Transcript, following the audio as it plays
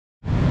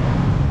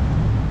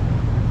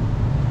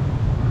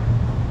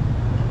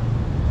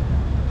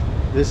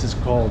This is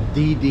called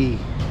DD,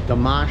 the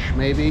Marche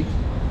maybe.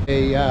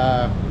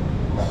 A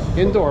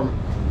indoor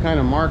kind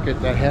of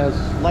market that has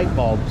light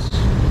bulbs.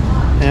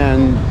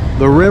 And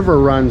the river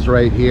runs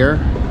right here.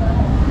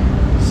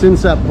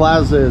 Sunset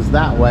Plaza is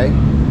that way.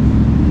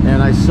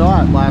 And I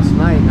saw it last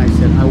night and I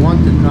said, I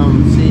want to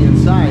come see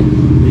inside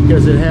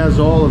because it has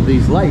all of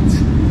these lights.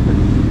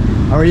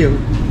 How are you?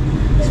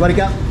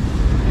 Swadika?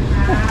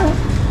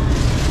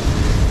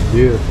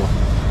 Beautiful.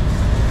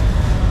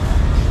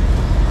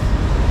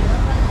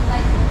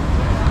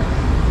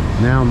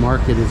 Now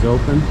market is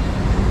open.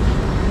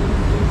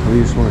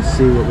 We just want to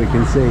see what we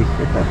can see.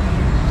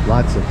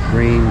 Lots of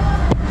green,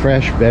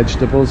 fresh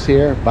vegetables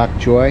here. Bok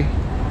choy.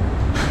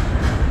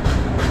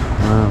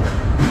 Wow.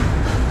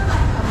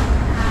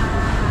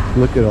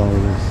 Look at all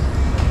of this.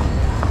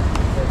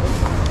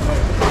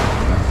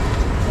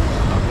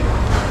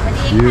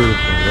 Beautiful.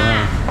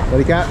 Wow. What do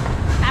you got?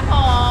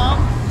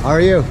 How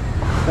are you?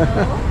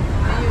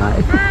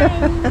 Hi.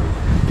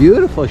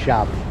 Beautiful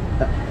shop.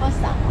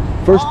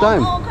 First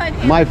time.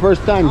 My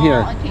first time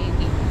here.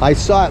 I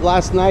saw it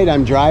last night.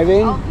 I'm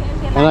driving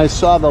and I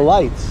saw the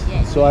lights.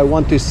 So I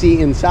want to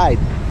see inside.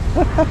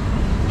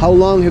 How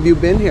long have you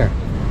been here?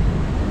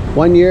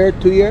 1 year,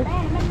 2 years?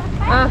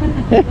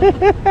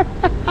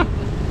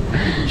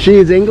 She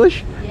is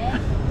English?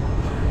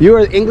 You are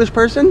an English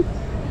person?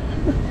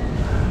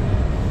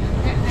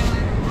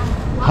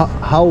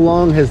 How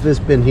long has this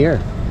been here,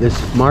 this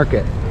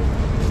market?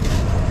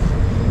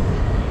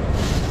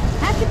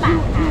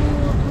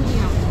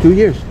 2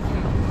 years.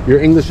 Your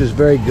English is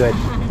very good.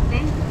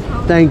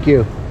 Thank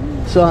you.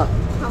 So,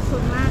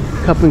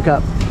 cup and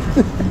cup.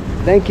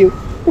 Thank you.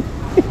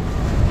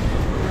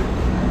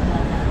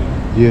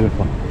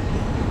 Beautiful.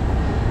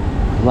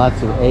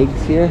 Lots of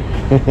eggs here.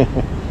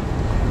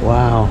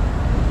 Wow.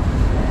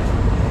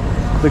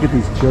 Look at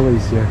these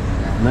chilies here.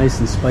 Nice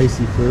and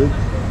spicy food.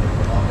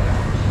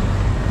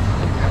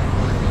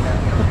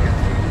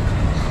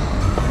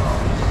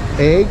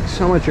 Eggs,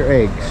 how much are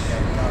eggs?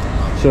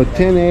 So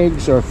 10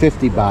 eggs are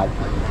 50 baht.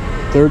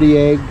 30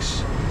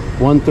 eggs,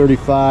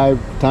 135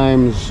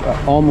 times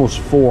almost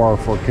 4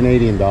 for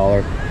Canadian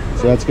dollar.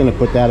 So that's going to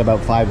put that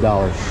about $5.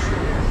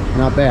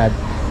 Not bad.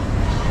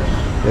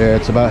 There,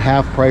 it's about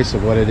half price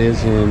of what it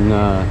is in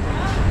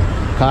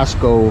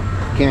Costco,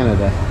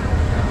 Canada.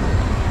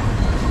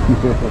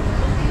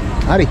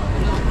 Howdy.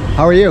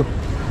 How are you?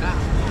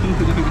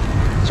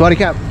 Swadee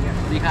Kap.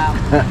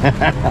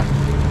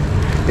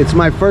 It's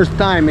my first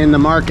time in the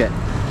market.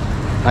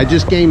 I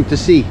just came to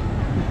see.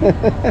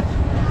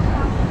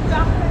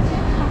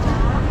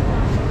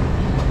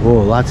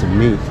 Oh, lots of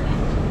meat.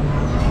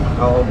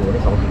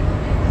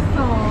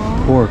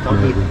 Pork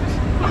maybe.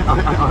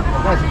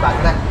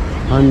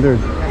 100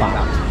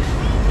 baht.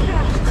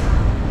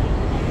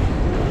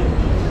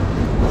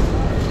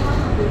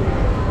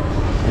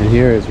 And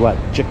here is what?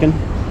 Chicken?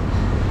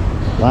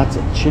 Lots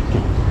of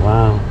chicken.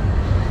 Wow.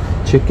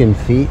 Chicken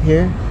feet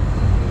here.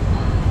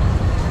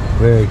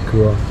 Very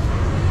cool.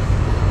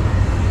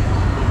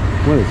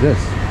 What is this?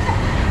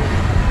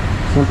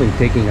 Something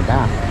taking a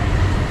bath.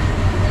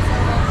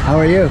 How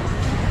are you?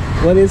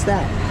 What is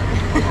that?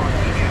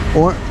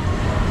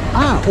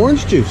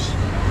 Orange juice.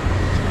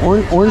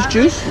 Orange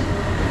juice?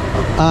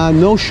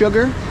 No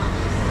sugar.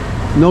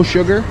 No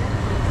sugar.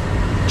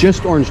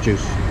 Just orange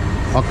juice.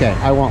 Okay,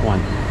 I want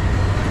one.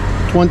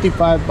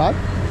 25 baht.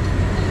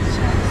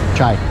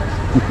 Chai.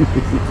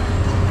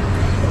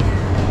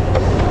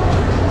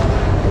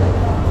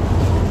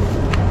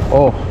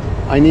 Oh,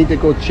 I need to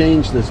go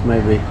change this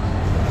maybe.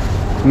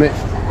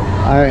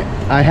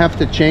 I have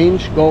to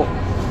change. Go.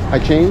 I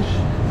change.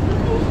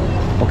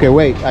 Okay,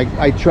 wait.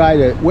 I try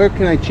to. Where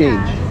can I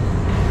change?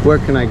 Where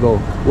can I go?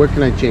 Where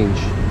can I change?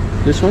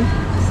 This one?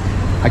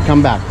 I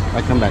come back.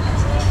 I come back.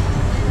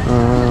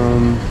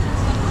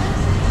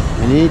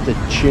 I need to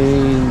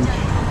change.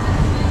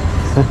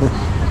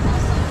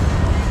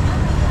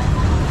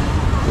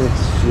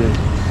 Let's see.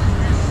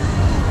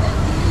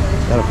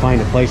 Gotta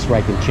find a place where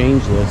I can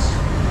change this.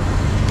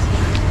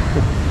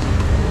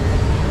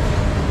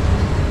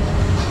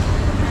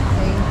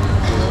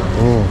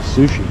 Oh,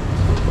 sushi.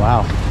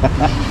 Wow.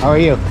 How are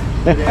you?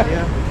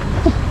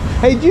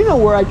 Hey, do you know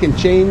where I can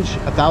change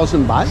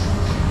 1,000 baht?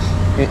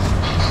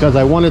 Because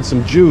I wanted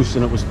some juice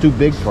and it was too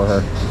big for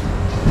her.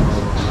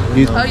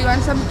 You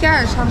want some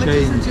cash? How much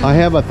is the juice? I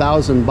have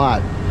 1,000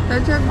 baht.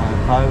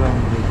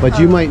 But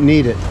you might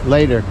need it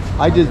later.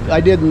 I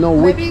didn't know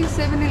which. Maybe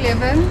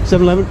 7-Eleven.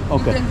 7-Eleven?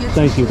 Okay.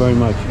 Thank you very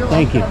much.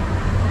 Thank you.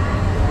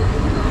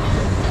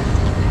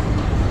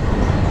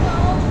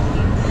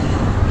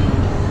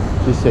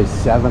 Just say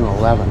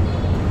 7-Eleven.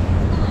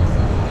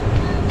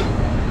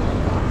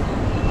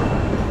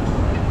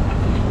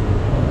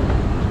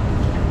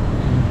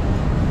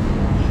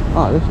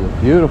 Oh, this is a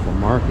beautiful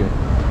market.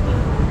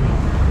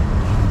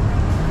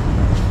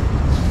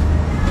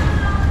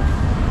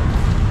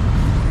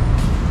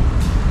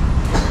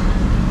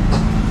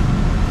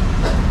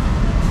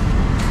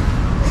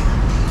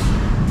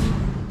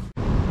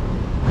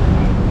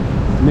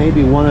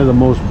 Maybe one of the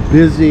most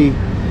busy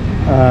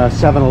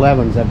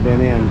 7-Elevens I've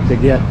been in to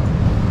get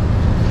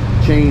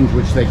change,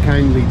 which they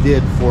kindly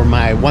did for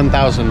my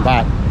 1,000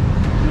 baht,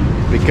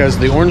 because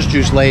the orange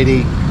juice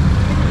lady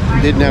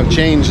didn't have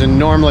change, and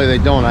normally they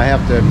don't. I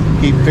have to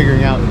keep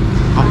figuring out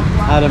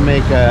how to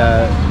make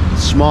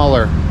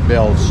smaller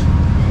bills.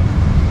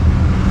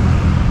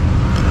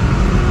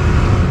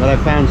 But I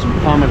found some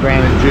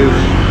pomegranate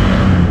juice,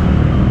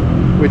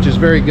 which is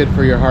very good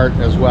for your heart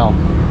as well.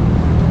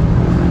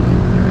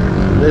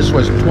 This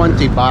was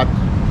 20 baht,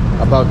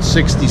 about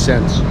 60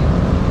 cents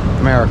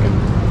American.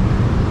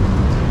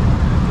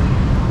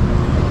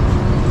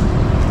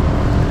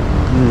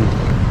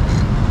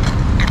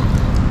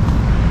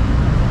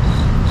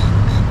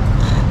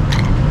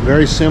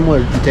 Very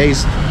similar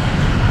taste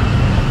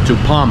to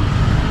palm,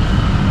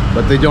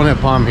 but they don't have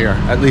palm here.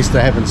 At least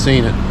I haven't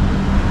seen it.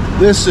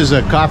 This is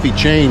a coffee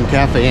chain,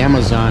 Cafe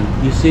Amazon.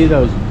 You see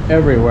those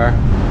everywhere.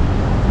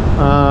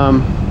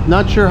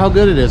 Not sure how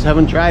good it is.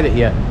 Haven't tried it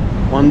yet.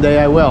 One day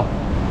I will.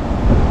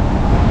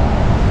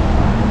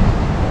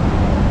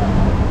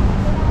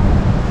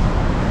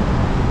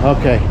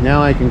 Okay,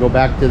 now I can go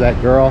back to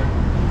that girl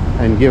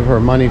and give her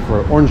money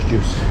for orange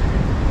juice.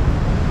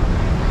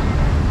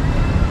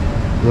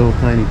 Little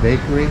tiny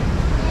bakery.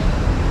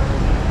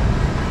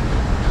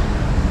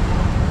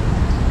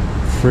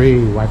 Free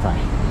Wi-Fi.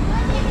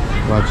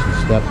 Watch the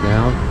step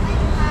down.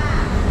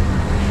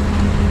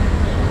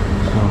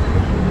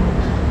 Okay.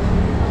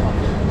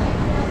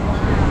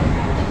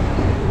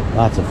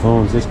 Lots of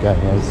phones this guy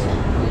has.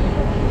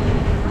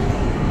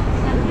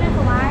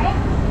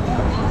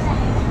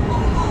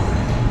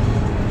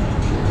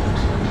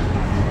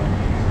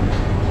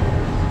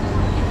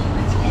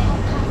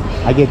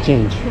 I get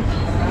change.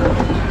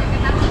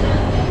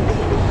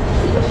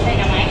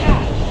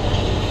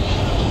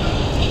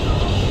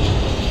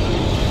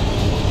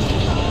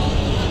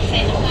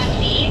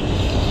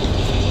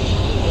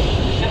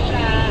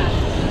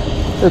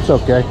 It's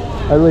okay.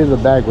 I leave the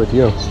bag with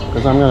you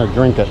because I'm going to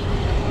drink it.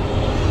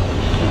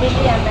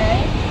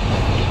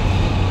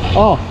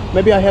 Oh,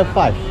 maybe I have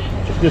 5.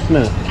 Just a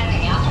minute.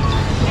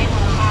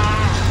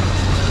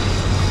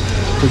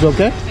 Is it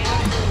okay?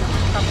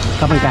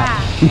 Cup and cap.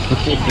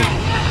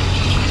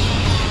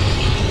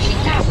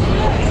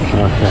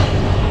 Okay.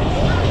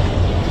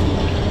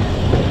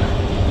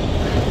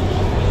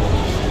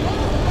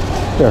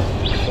 Here,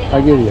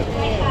 I give you.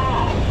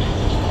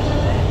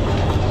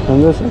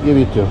 And this I give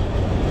you 2.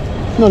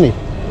 No need.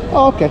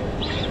 Oh, okay.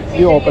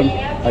 You open.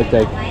 I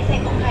take.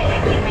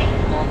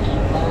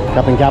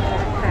 Cup and cap.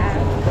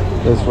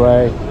 This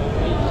way.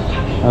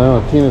 I don't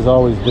know. Tina's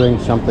always doing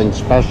something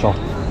special.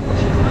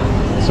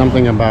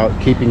 Something about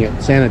keeping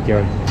it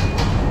sanitary.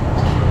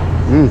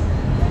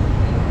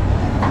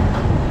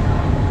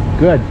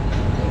 Good.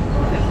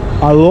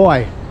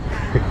 Alloy.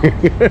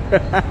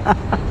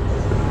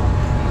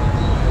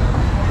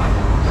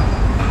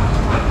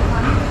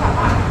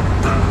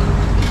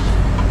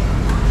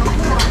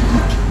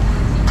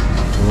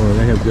 Oh,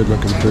 they have good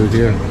looking food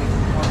here.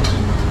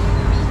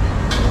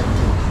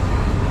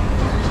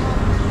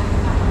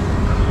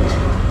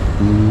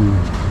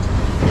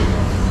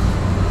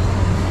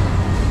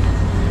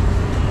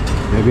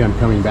 Maybe I'm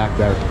coming back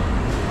there.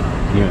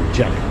 Yeah,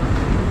 check.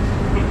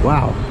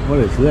 Wow, what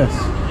is this?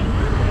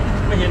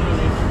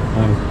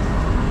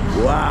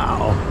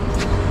 Wow.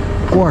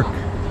 Pork.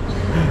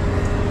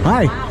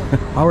 Hi,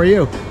 how are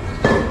you?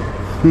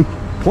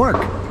 Pork.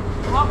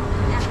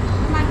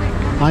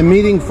 I'm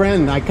meeting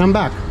friend. I come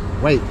back.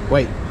 Wait.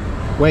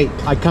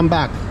 I come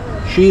back.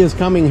 She is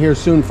coming here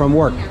soon from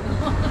work.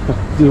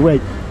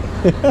 Wait.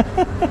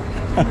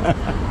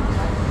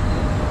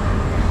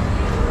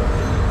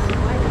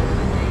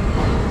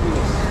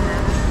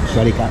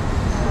 Sorry, cat.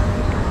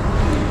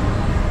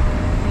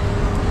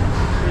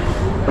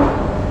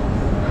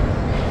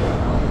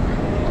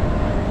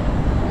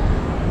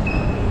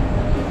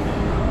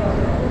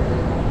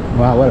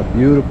 Wow, what a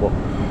beautiful,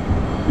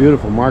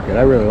 beautiful market.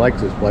 I really like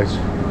this place.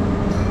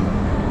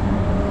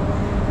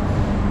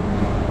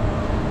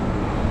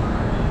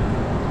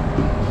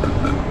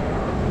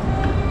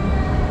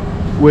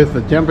 With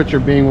the temperature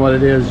being what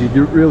it is, you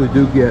really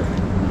do get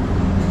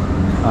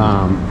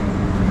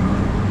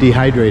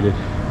dehydrated.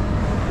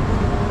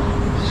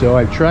 So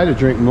I try to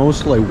drink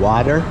mostly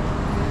water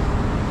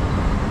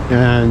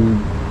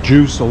and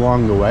juice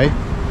along the way.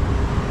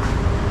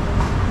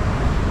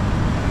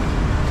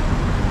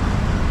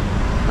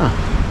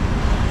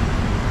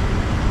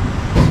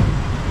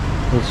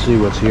 Let's see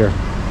what's here.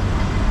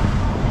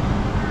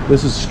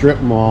 This is Strip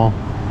Mall,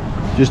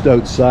 just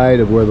outside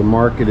of where the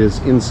market is,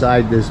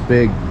 inside this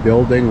big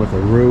building with a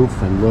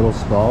roof and little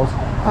stalls.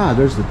 Ah,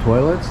 there's the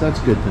toilets. That's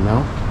good to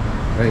know.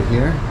 Right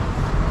here.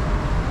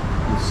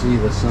 You see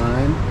the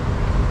sign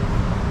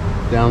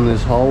down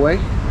this hallway.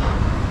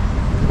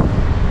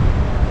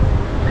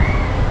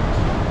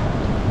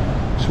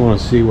 Just want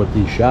to see what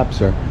these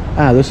shops are.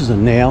 Ah, this is a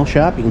nail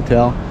shop. You can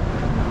tell.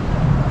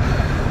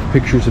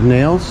 Pictures of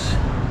nails.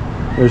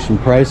 There's some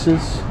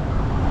prices.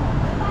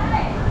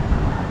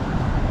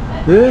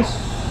 This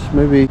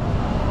maybe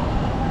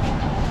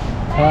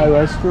Thai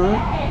restaurant.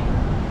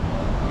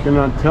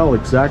 Cannot tell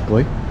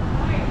exactly.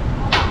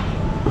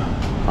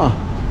 Oh.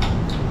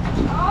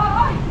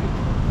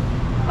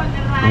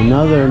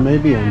 Another,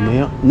 maybe a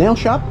nail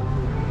shop?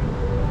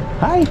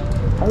 Hi,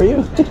 how are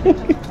you?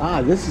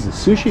 Ah, this is a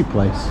sushi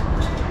place.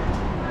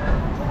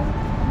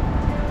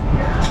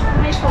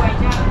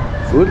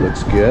 Food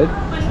looks good.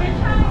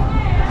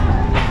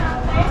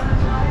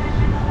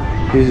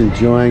 He's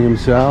enjoying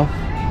himself.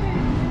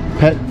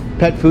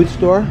 Pet food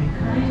store.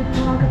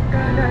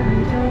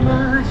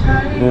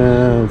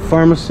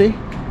 Pharmacy.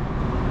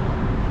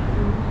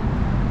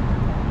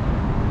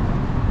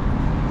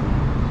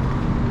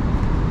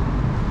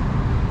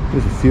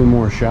 There's a few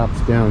more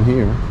shops down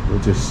here. We'll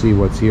just see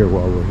what's here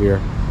while we're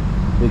here.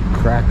 Big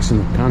cracks in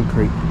the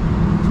concrete.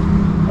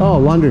 Oh,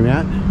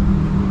 laundromat.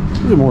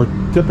 These are more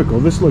typical.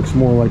 This looks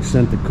more like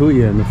Santa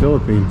Cuya in the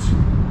Philippines.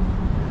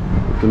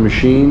 With the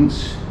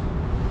machines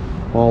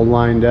all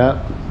lined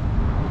up.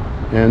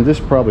 And this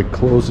probably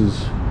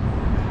closes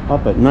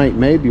up at night,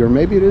 maybe, or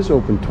maybe it is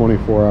open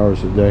 24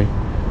 hours a day.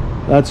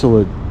 That's a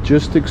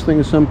logistics thing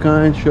of some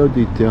kind. Show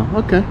detail.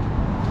 Okay.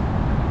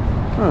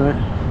 All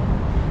right.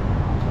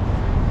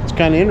 It's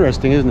kind of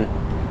interesting, isn't it?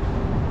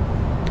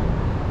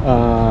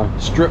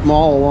 Strip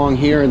mall along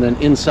here, and then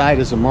inside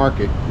is a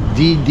market.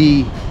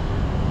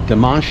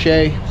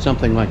 Marche,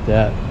 something like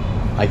that,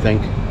 I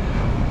think.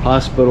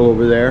 Hospital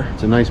over there.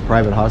 It's a nice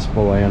private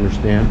hospital, I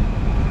understand.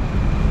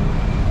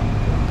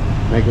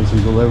 Making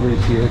some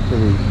deliveries here to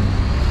the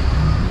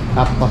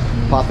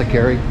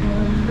apothecary.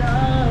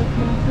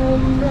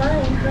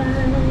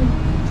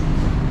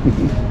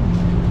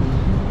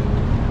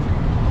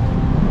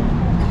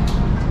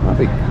 I'll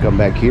come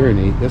back here and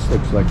eat. This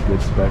looks like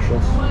good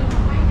specials.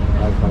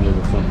 500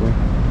 or something.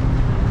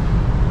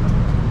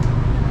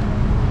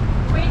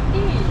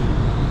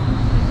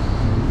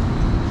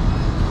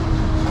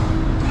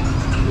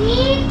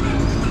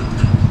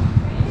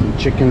 Some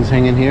chickens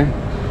hanging here.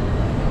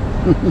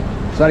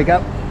 Sorry,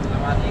 Cap.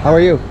 How are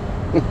you?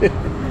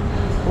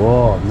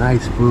 Whoa,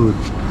 nice food.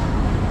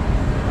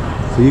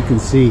 So you can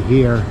see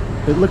here,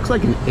 it looks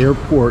like an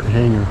airport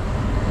hangar.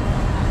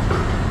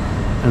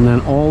 And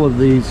then all of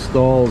these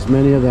stalls,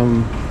 many of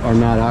them are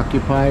not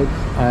occupied.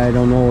 I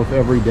don't know if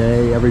every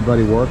day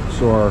everybody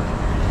works or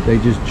they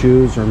just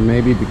choose, or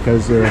maybe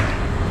because there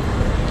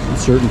are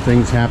certain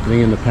things happening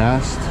in the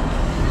past.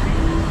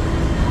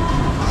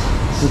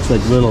 Looks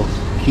like little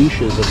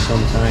quiches of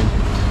some kind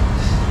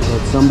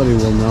that somebody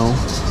will know.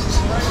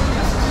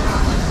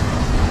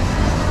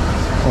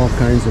 All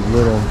kinds of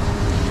little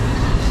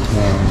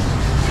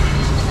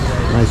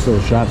nice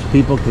little shops.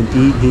 People can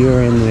eat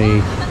here in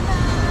the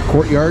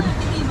courtyard.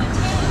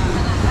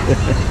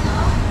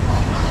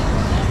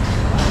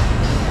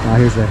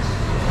 Here's a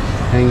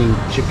hanging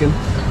chicken.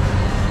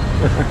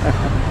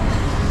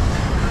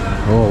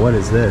 Oh, what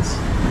is this?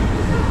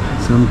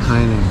 Some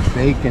kind of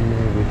bacon,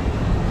 maybe.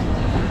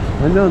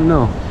 I don't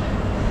know.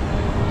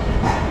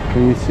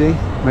 Can you see?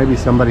 Maybe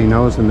somebody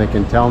knows and they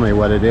can tell me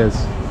what it is.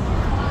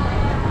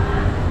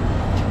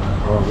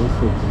 Oh, this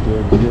looks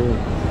good too.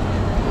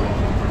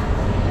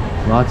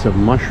 Lots of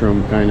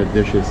mushroom kind of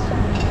dishes.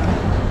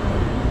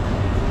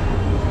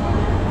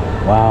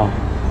 Wow,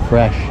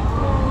 fresh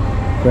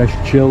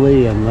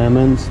chili and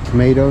lemons,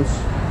 tomatoes.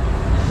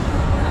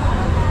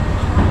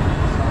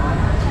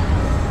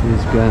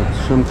 He's got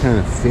some kind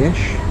of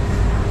fish.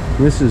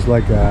 This is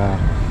like a,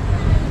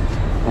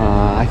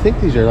 I think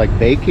these are like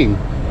baking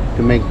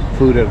to make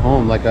food at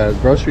home, like a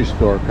grocery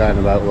store kind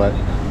of outlet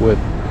with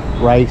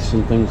rice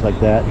and things like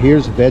that.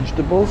 Here's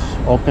vegetables,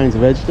 all kinds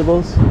of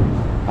vegetables.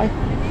 Hi.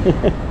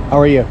 How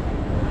are you?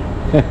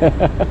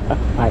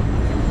 Hi.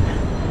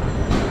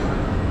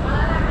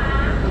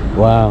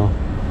 Wow.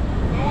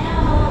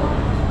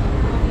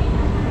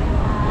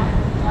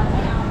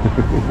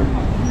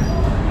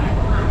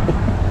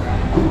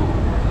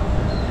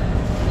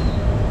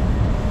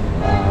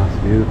 Wow, it's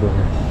beautiful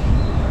here.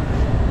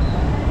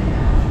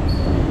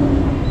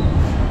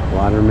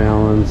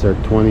 Watermelons are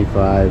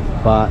 25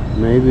 baht,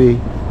 maybe,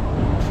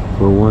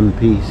 for one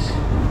piece.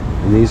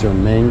 And these are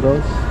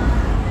mangoes.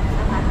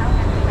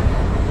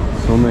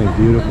 So many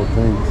beautiful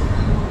things.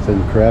 It's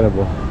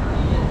incredible.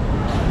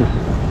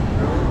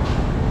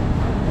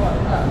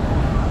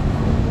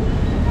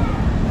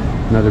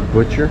 Another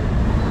butcher.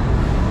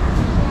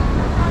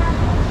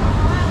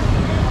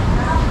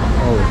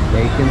 Oh, it's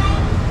bacon.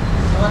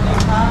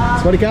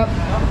 Sweaty cup.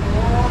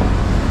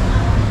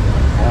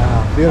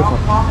 Wow, beautiful.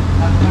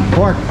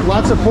 Pork,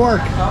 lots of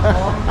pork.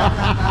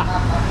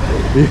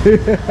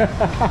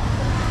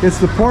 It's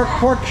the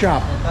pork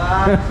shop.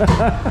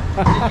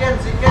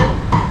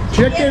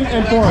 Chicken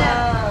and pork.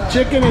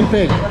 Chicken and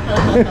pig.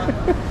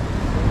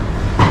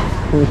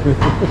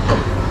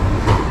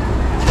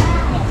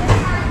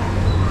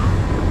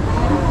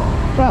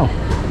 Wow,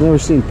 never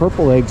seen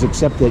purple eggs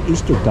except at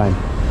Easter time.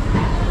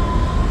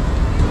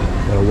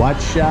 Got a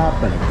watch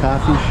shop and a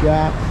coffee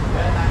shop.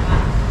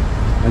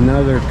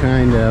 Another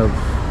kind of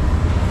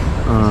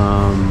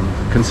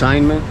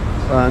consignment.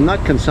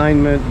 Not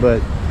consignment,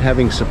 but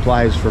having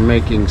supplies for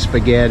making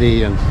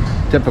spaghetti and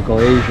typical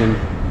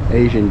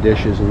Asian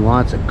dishes, and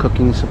lots of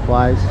cooking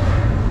supplies.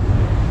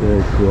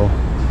 Very cool.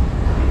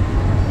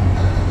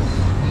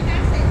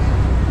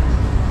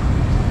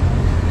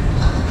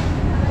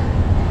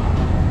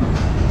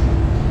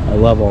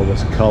 love all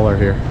this color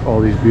here,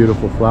 all these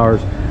beautiful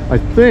flowers. I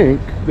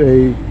think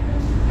they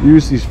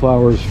use these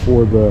flowers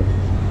for the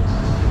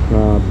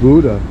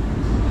Buddha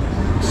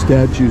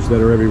statues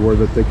that are everywhere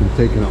that they can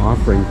take an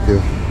offering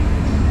to.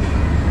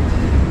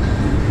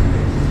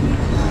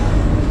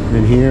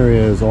 And here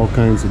is all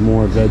kinds of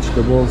more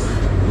vegetables,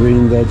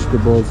 green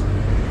vegetables.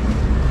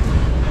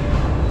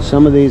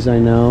 Some of these I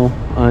know,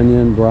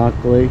 onion,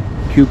 broccoli,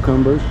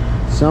 cucumbers.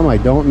 Some I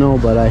don't know,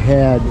 but I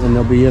had, and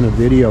they'll be in a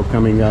video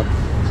coming up,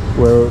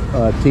 where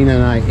Tina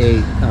and I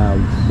ate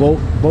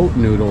boat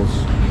noodles,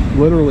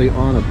 literally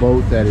on a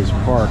boat that is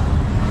parked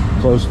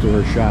close to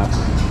her shop.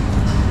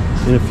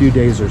 In a few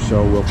days or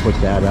so, we'll put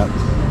that up.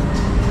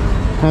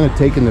 Kind of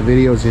taking the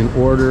videos in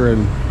order,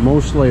 and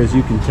mostly, as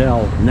you can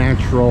tell,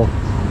 natural,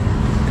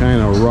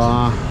 kind of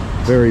raw,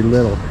 very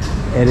little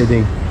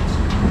editing.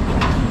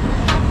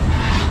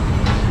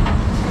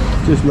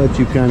 Just let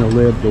you kind of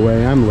live the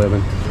way I'm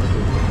living.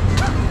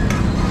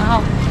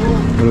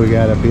 What do we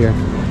got up here?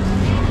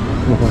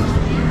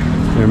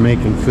 They're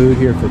making food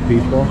here for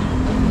people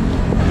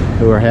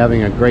who are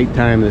having a great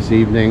time this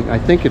evening. I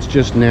think it's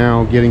just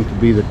now getting to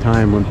be the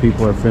time when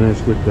people are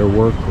finished with their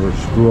work or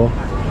school.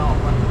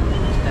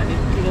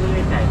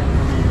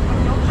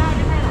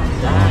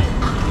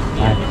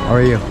 Hi, how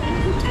are you?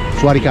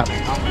 Swadikap.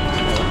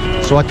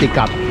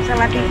 Swadikap.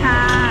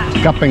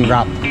 Sawadika. Cupping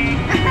grab.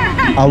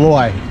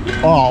 Aloy.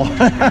 All.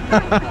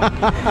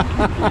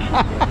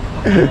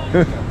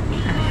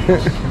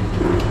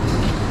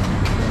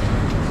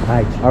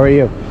 Hi, how are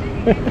you?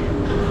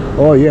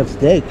 Oh, you have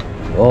steak.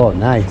 Oh,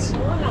 nice.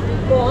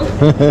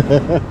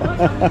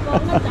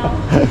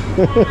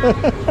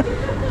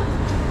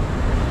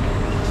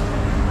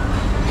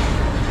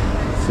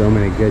 So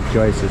many good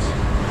choices.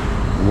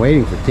 I'm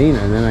waiting for Tina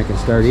and then I can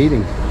start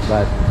eating,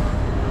 but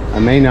I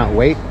may not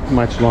wait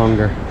much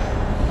longer.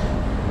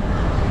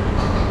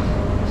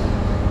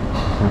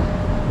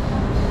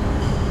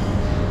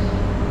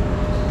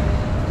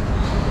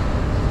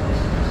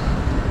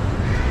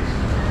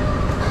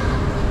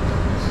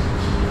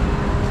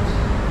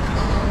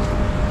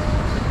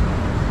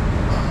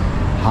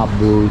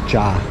 Habu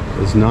Cha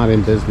is not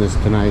in business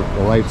tonight.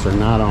 The lights are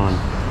not on.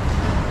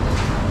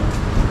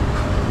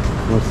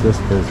 What's this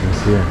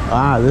business here?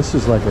 Ah, this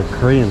is like a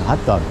Korean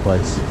hot dog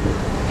place.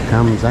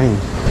 Kamzang.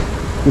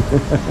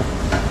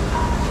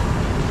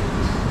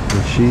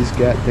 And she's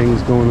got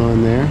things going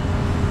on there,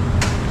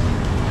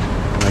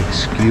 like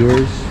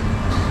skewers,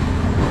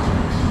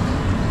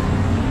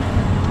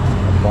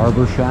 a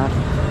barber shop.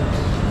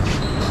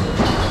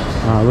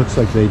 Looks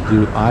like they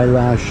do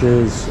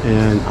eyelashes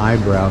and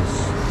eyebrows.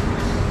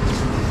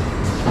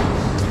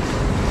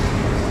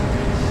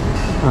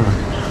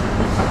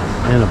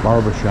 And a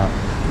barber shop.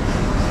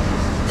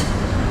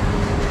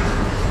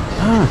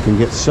 I can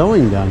get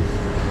sewing done.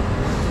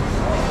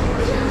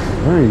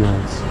 Very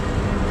nice.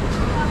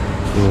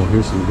 Oh,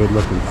 here's some good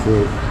looking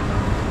fruit.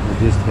 I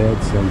just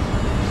had some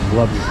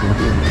gloves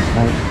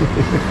on.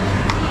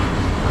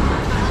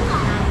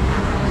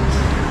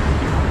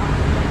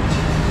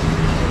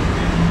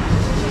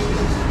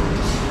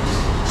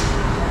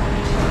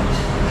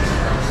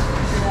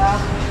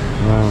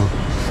 Wow,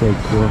 so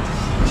cool.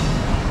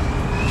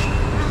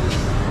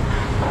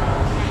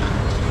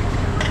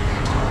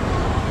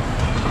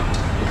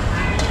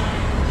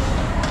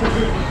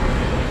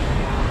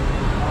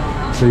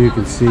 So you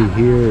can see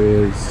here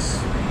is,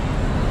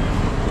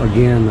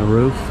 again, the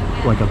roof,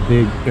 like a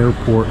big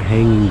airport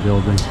hanging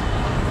building.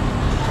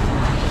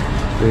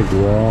 Big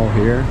wall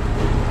here.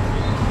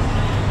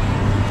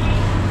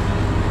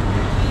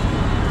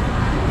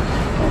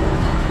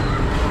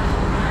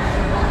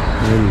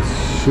 Maybe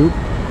soup.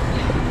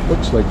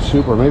 Looks like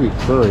soup or maybe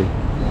curry.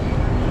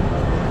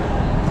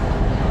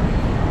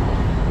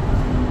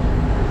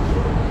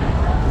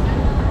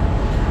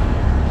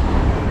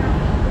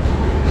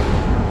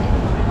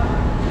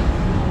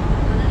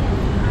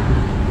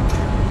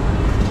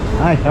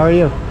 Hi, how are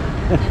you?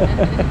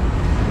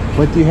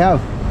 What do you have?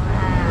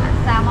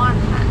 Salmon.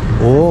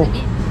 Oh,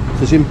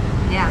 sashimi.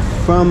 Yeah.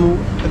 From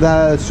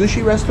the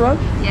sushi restaurant?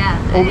 Yeah.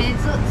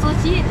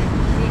 Sushi.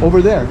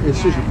 Over there is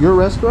sushi. Your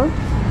restaurant?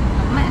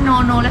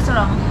 No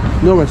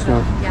restaurant. No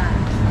restaurant. Yeah.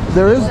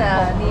 There is?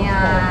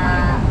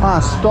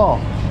 Near. Stall.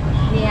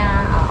 Near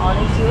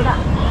Orange Judah.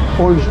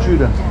 Orange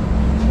Judah.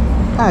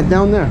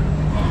 Down there.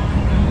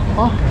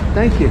 Oh,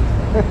 thank you.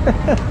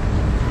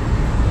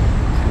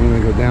 I'm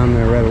going to go down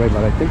there right away,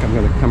 but I think I'm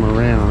going to come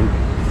around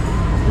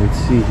and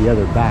see the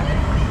other back.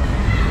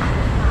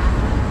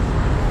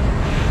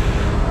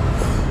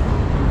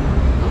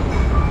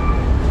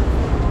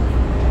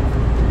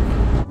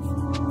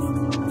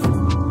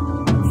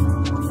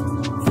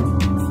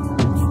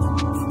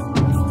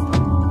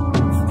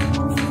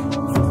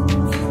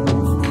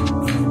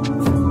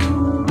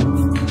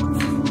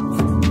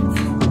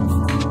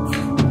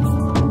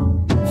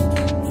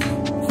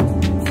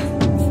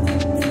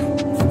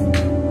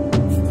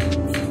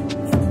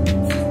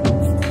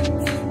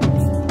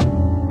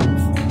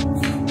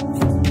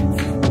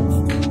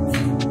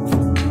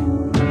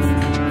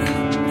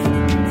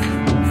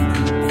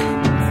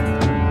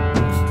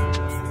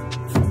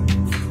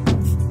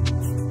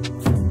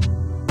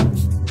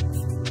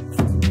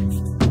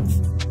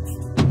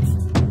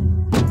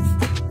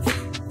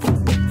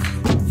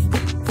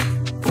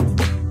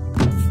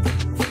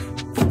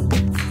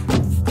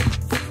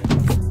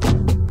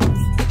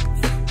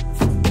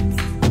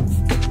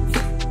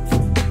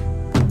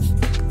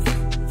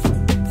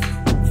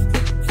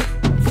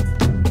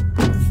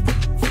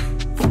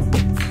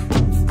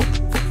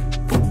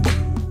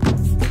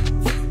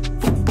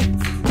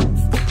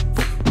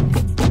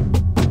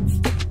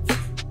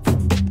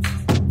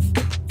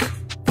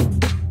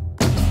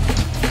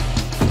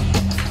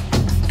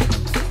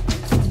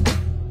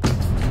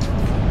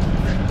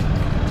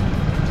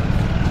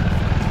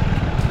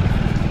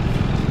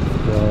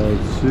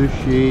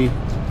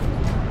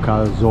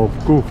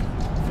 Kazovku.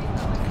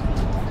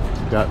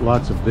 Got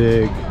lots of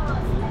big